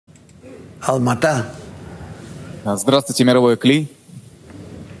Здравствуйте, мировой Кли.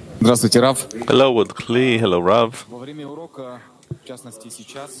 Здравствуйте, Рав. Hello, World Kli. Hello, Rav.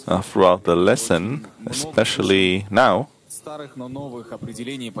 Throughout the lesson, especially now,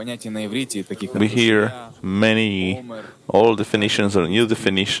 we hear many old definitions or new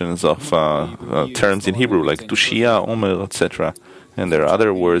definitions of terms in Hebrew, like Tushia, Omer, etc. And there are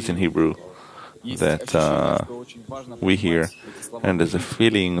other words in Hebrew that we hear. And there's a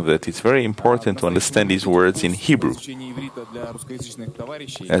feeling that it's very important to understand these words in Hebrew.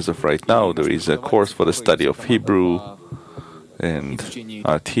 As of right now, there is a course for the study of Hebrew, and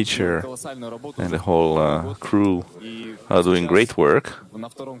our teacher and the whole crew are doing great work.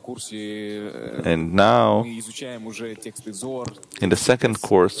 And now, in the second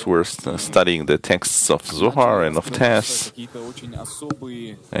course, we're studying the texts of Zohar and of Tess,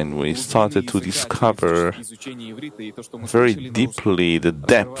 and we started to discover very deeply the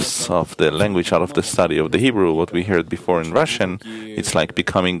depths of the language out of the study of the Hebrew. What we heard before in Russian, it's like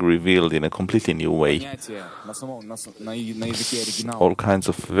becoming revealed in a completely new way. All kinds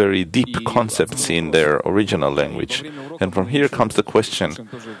of very deep concepts in their original language. And from here comes the question.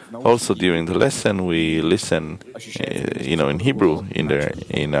 Also during the lesson we listen, in Hebrew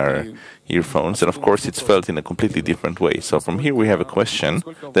in our earphones, and of course it's felt in a completely different way. So from here we have a question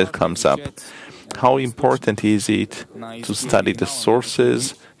that comes up. How important is it to study the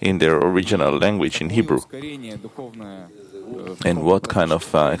sources in their original language in Hebrew? And what kind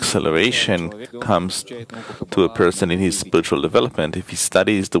of acceleration comes to a person in his spiritual development if he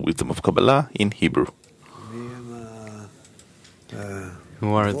studies the wisdom of Kabbalah in Hebrew?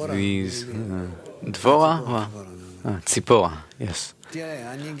 Who are these? Dvora? Tzipora, yes.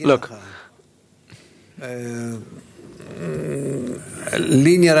 Look,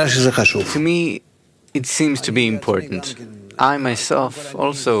 to me, it seems to be important. I myself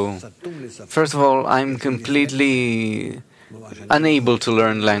also, first of all, I'm completely unable to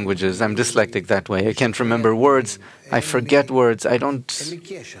learn languages. I'm dyslexic that way. I can't remember words. I forget words. I don't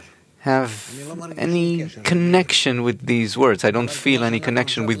have any connection with these words. I don't feel any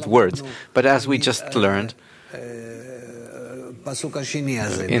connection with words. But as we just learned,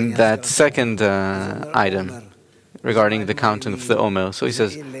 in that second item regarding the counting of the Omer, so he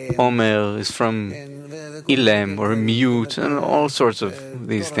says, Omer is from Ilem or mute and all sorts of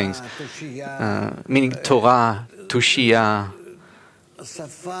these things, meaning Torah, Tushia.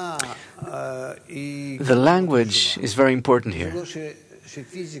 The language is very important here.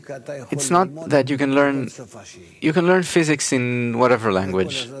 It's not that you can learn physics in whatever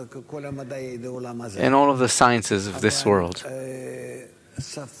language, and all of the sciences of this world.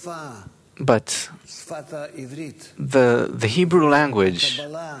 But the Hebrew language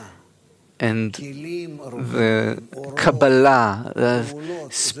and the Kabbalah, the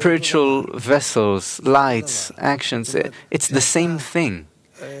spiritual vessels, lights, actions, it's the same thing,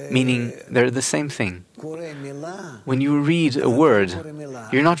 meaning they're the same thing. When you read a word,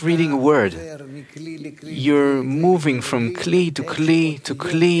 you're not reading a word. You're moving from kli to kli to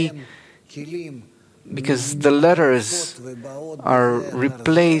kli, because the letters are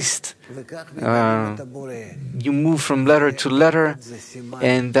replaced. You move from letter to letter,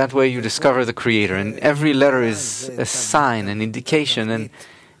 and that way you discover the Creator. And every letter is a sign, an indication, and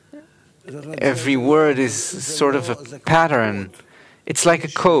every word is sort of a pattern. It's like a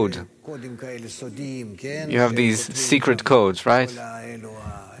code. You have these secret codes, right?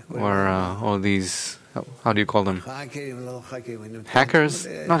 Or all these, how do you call them? Hackers?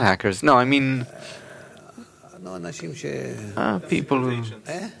 Not hackers. No, I mean people who...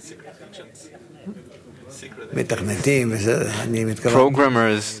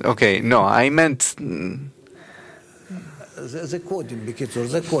 Programmers. Okay, no, I meant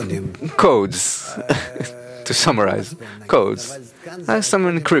codes. To summarize, codes. Some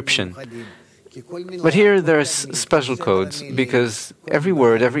encryption. But here there's special codes, because every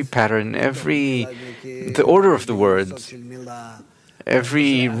word, every pattern, the order of the words,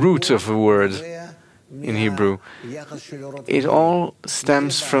 every root of a word in Hebrew, it all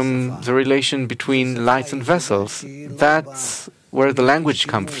stems from the relation between lights and vessels. That's where the language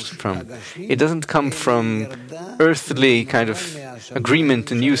comes from. It doesn't come from earthly kind of agreement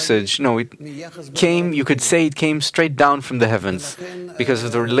and usage. No, you could say it came straight down from the heavens because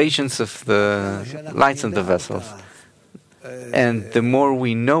of the relations of the lights and the vessels. And the more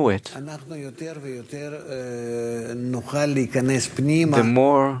we know it, the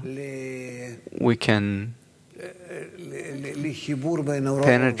more we can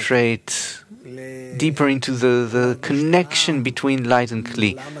penetrate deeper into the connection between light and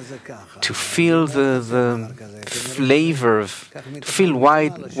kli, to feel the flavor of, to feel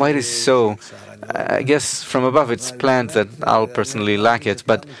why it is so. I guess from above it's planned that I'll personally lack it,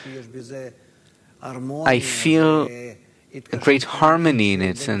 but I feel a great harmony in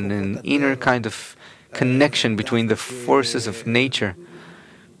it and an inner kind of connection between the forces of nature,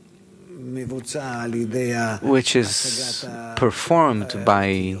 which is performed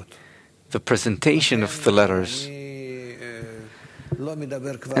by the presentation of the letters.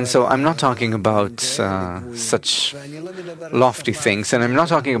 And so I'm not talking about such lofty things, and I'm not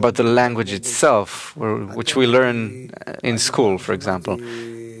talking about the language itself, which we learn in school, for example.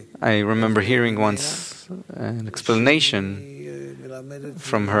 I remember hearing once an explanation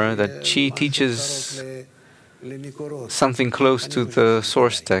from her that she teaches something close to the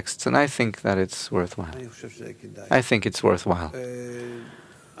source texts, and I think that it's worthwhile. I think it's worthwhile.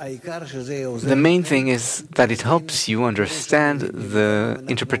 The main thing is that it helps you understand the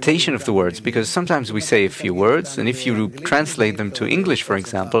interpretation of the words, because sometimes we say a few words, and if you translate them to English, for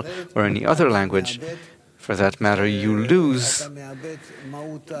example, or any other language, for that matter, you lose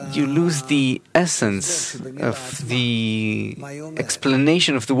the essence of the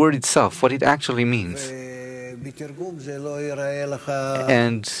explanation of the word itself, what it actually means.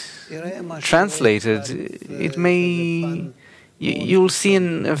 And translated, it may... You'll see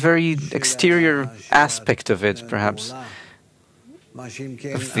in a very exterior aspect of it, perhaps,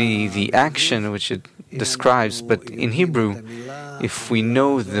 of the action which it describes. But in Hebrew, if we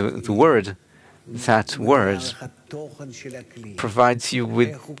know the word, that word provides you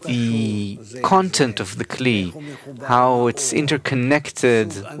with the content of the kli, how it's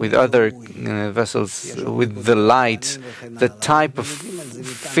interconnected with other vessels, with the light, the type of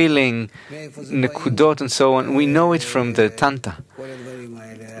feeling, nekudot and so on. We know it from the Tanta,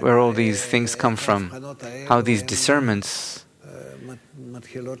 where all these things come from, how these discernments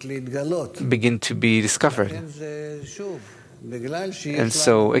begin to be discovered. And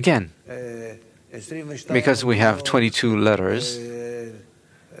so, again, because we have 22 letters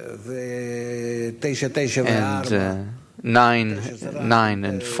and 9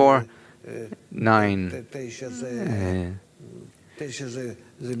 and 4, 9 is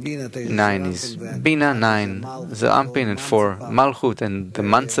Bina, 9 the Ampin, and 4 Malchut, and the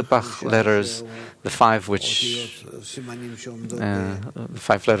Mansepach letters, the 5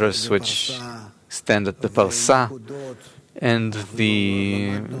 letters which stand at the Parsa, and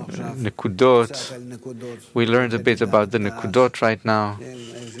the Nekudot. We learned a bit about the Nekudot right now,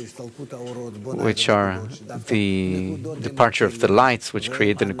 which are the departure of the lights which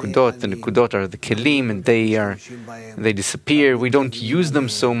create the Nekudot. The Nekudot are the Kelim, and they disappear. We don't use them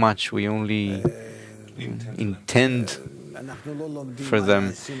so much. We only intend for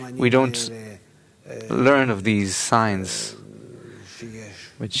them. We don't learn of these signs,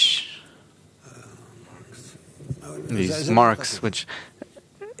 these marks, which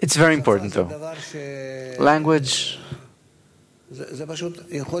it's very important though. Language,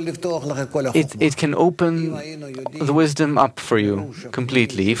 it can open the wisdom up for you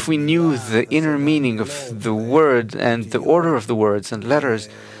completely. If we knew the inner meaning of the word and the order of the words and letters,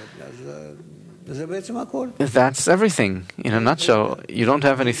 that's everything. In a nutshell, you don't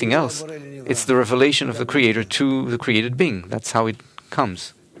have anything else. It's the revelation of the Creator to the created being. That's how it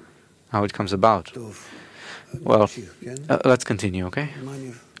comes about. Well, let's continue, okay?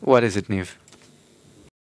 What is it, Niv?